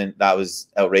Glassman. That was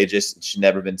outrageous. It should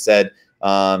never have been said.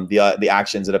 The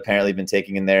actions that apparently been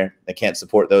taken in there, I can't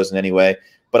support those in any way.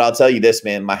 But I'll tell you this,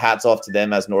 man, my hat's off to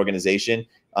them as an organization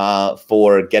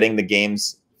for getting the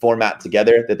games format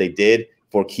together that they did,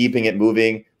 for keeping it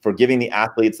moving, for giving the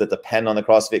athletes that depend on the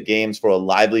CrossFit Games for a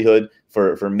livelihood,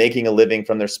 for making a living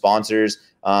from their sponsors,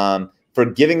 for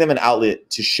giving them an outlet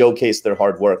to showcase their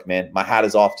hard work, man. My hat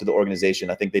is off to the organization.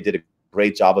 I think they did a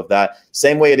great job of that.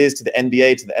 Same way it is to the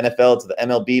NBA, to the NFL, to the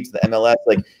MLB, to the MLS,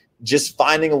 like just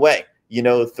finding a way, you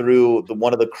know, through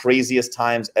one of the craziest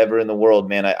times ever in the world,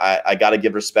 man. I got to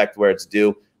give respect where it's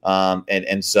due.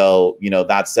 And so, you know,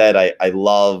 that said, I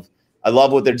love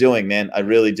what they're doing, man. I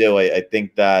really do. I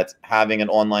think that having an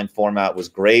online format was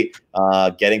great.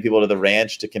 Getting people to the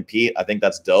ranch to compete, I think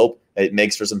that's dope. It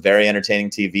makes for some very entertaining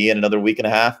TV in another week and a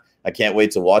half. I can't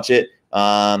wait to watch it.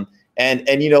 And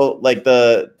you know, like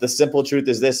the simple truth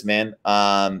is this, man.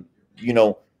 You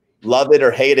know, love it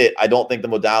or hate it, I don't think the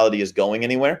modality is going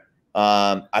anywhere.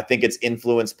 I think it's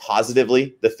influenced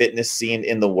positively the fitness scene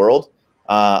in the world.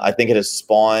 I think it has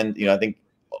spawned, you know, I think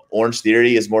Orange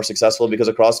Theory is more successful because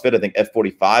of CrossFit. I think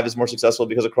F45 is more successful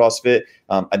because of CrossFit.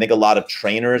 I think a lot of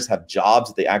trainers have jobs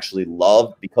that they actually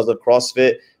love because of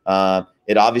CrossFit.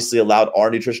 It obviously allowed our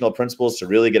nutritional principles to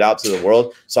really get out to the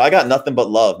world. So I got nothing but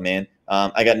love, man.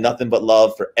 I got nothing but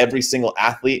love for every single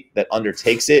athlete that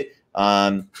undertakes it.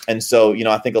 And so, you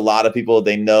know, I think a lot of people,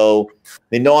 they know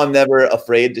I'm never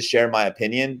afraid to share my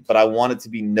opinion, but I want it to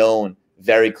be known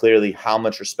very clearly how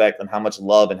much respect and how much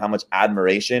love and how much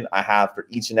admiration I have for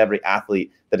each and every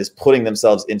athlete that is putting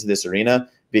themselves into this arena,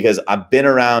 because I've been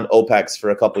around OPEX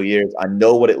for a couple of years. I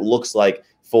know what it looks like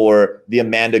for the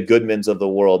Amanda Goodmans of the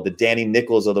world, the Danny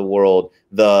Nichols of the world,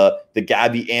 the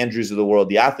Gabby Andrews of the world,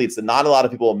 the athletes that not a lot of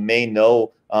people may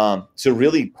know, to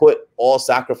really put all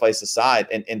sacrifice aside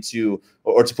and to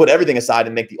put everything aside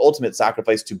and make the ultimate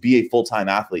sacrifice to be a full-time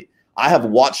athlete. I have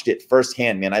watched it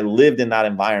firsthand, man. I lived in that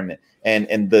environment,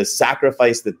 and the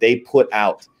sacrifice that they put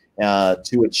out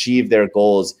to achieve their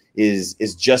goals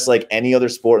is just like any other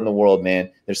sport in the world, man.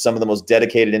 They're some of the most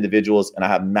dedicated individuals, and I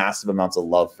have massive amounts of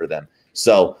love for them.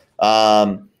 So,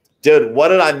 dude, what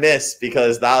did I miss?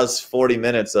 Because that was 40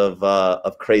 minutes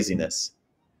of craziness.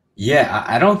 Yeah,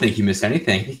 I don't think you missed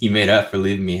anything. I think you made up for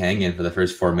leaving me hanging for the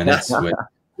first 4 minutes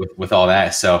with all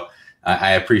that. So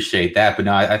I appreciate that. But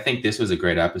no, I think this was a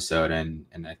great episode, and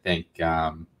I think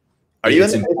are you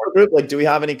in the Facebook group? Like, do we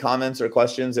have any comments or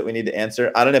questions that we need to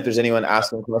answer? I don't know if there's anyone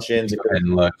asking questions. Go ahead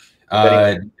and look.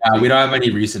 We don't have any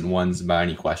recent ones about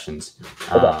any questions.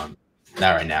 Okay.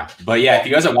 Not right now. But yeah, if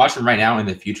you guys are watching right now in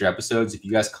the future episodes, if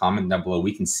you guys comment down below,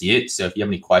 we can see it. So if you have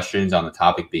any questions on the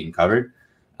topic being covered,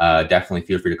 definitely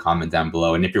feel free to comment down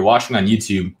below. And if you're watching on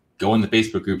YouTube, go in the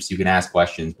Facebook group so you can ask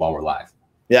questions while we're live.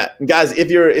 Yeah, guys, if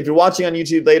you're watching on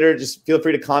YouTube later, just feel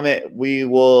free to comment. We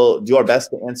will do our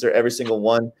best to answer every single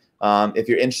one. If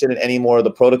you're interested in any more of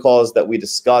the protocols that we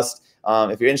discussed,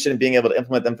 if you're interested in being able to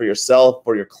implement them for yourself,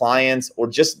 for your clients, or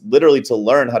just literally to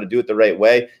learn how to do it the right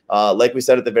way, like we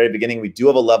said at the very beginning, we do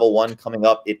have a level 1 coming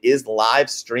up. It is live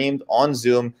streamed on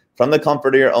Zoom from the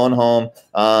comfort of your own home.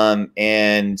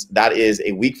 And that is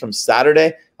a week from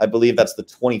Saturday. I believe that's the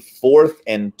 24th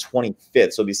and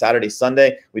 25th. So it'll be Saturday,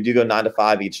 Sunday. We do go 9 to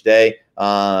 5 each day.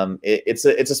 It's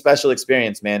a special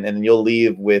experience, man. And you'll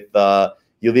leave with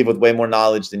way more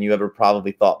knowledge than you ever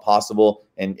probably thought possible.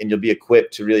 And you'll be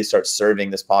equipped to really start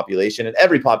serving this population, and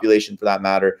every population for that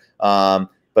matter.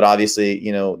 But obviously,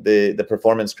 you know, the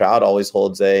performance crowd always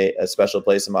holds a special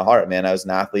place in my heart, man. I was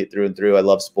an athlete through and through. I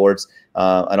love sports.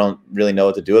 I don't really know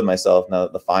what to do with myself now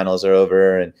that the finals are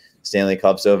over and Stanley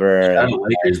Cup's over. Shout out to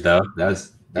the Lakers, though. That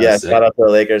was shout out to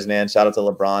the Lakers, man. Shout out to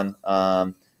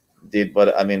LeBron. Dude,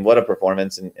 what a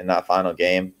performance in that final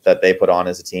game that they put on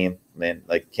as a team, man.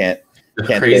 Like,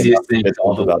 the craziest thing is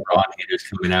all the LeBron haters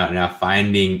coming out now,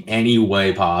 finding any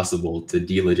way possible to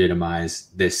delegitimize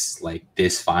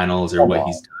this finals or what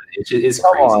he's done. It's crazy.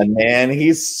 Come on, man.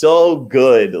 He's so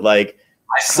good. Like,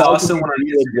 I saw someone on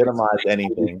delegitimize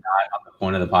anything. Not on the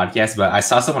point of the podcast, but I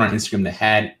saw someone on Instagram that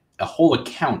had a whole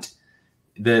account.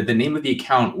 The name of the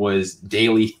account was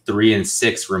Daily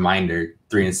 3-6 Reminder.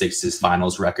 3-6's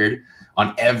finals record.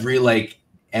 On every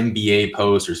NBA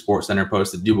post or Sports Center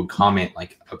post, the dude would comment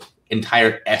an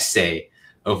entire essay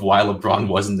of why LeBron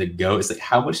wasn't the GOAT. It's like,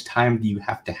 how much time do you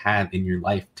have to have in your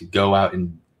life to go out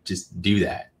and just do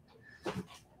that?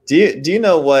 Do you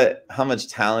know how much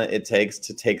talent it takes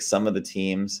to take some of the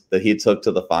teams that he took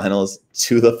to the finals?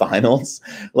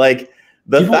 Like,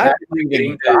 the fact that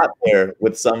he got there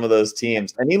with some of those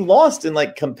teams, and he lost in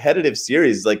competitive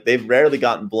series. Like, they've rarely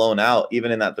gotten blown out,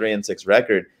 even in that 3-6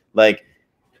 record. Like,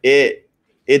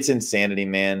 it's insanity,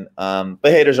 man. But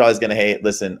haters are always gonna hate.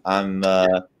 Listen, I'm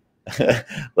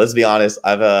let's be honest,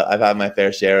 I've had my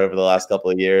fair share over the last couple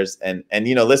of years, and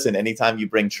you know, listen, anytime you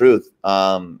bring truth,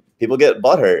 people get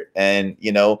butthurt, and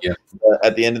you know,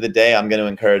 at the end of the day, I'm going to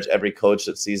encourage every coach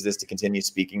that sees this to continue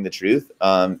speaking the truth,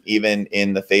 even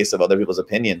in the face of other people's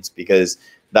opinions, because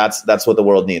that's what the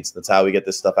world needs. That's how we get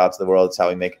this stuff out to the world. It's how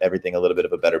we make everything a little bit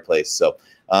of a better place. So,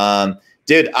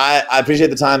 dude, I appreciate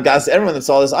the time. Guys, everyone that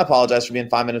saw this, I apologize for being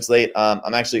 5 minutes late.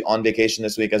 I'm actually on vacation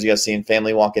this week, as you guys seen,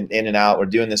 family walking in and out. We're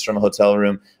doing this from a hotel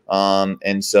room.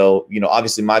 And so, you know,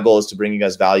 obviously my goal is to bring you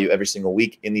guys value every single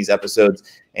week in these episodes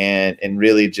and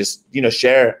really just, you know,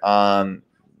 share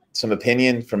some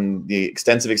opinion from the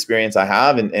extensive experience I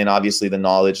have and obviously the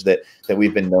knowledge that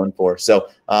we've been known for. So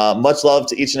much love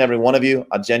to each and every one of you.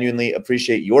 I genuinely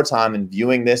appreciate your time in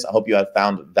viewing this. I hope you have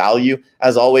found value.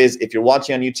 As always, if you're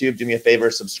watching on YouTube, do me a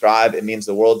favor, subscribe. It means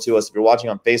the world to us. If you're watching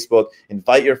on Facebook,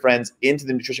 invite your friends into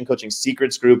the Nutrition Coaching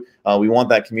Secrets group. We want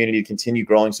that community to continue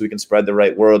growing so we can spread the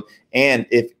right word. And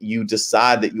if you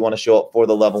decide that you want to show up for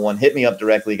the level 1, hit me up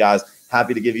directly, guys.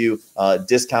 Happy to give you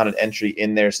discounted entry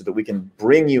in there so that we can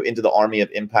bring you into the army of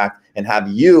impact and have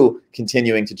you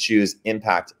continuing to choose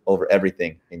impact over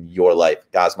everything in your life.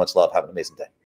 Guys, much love. Have an amazing day.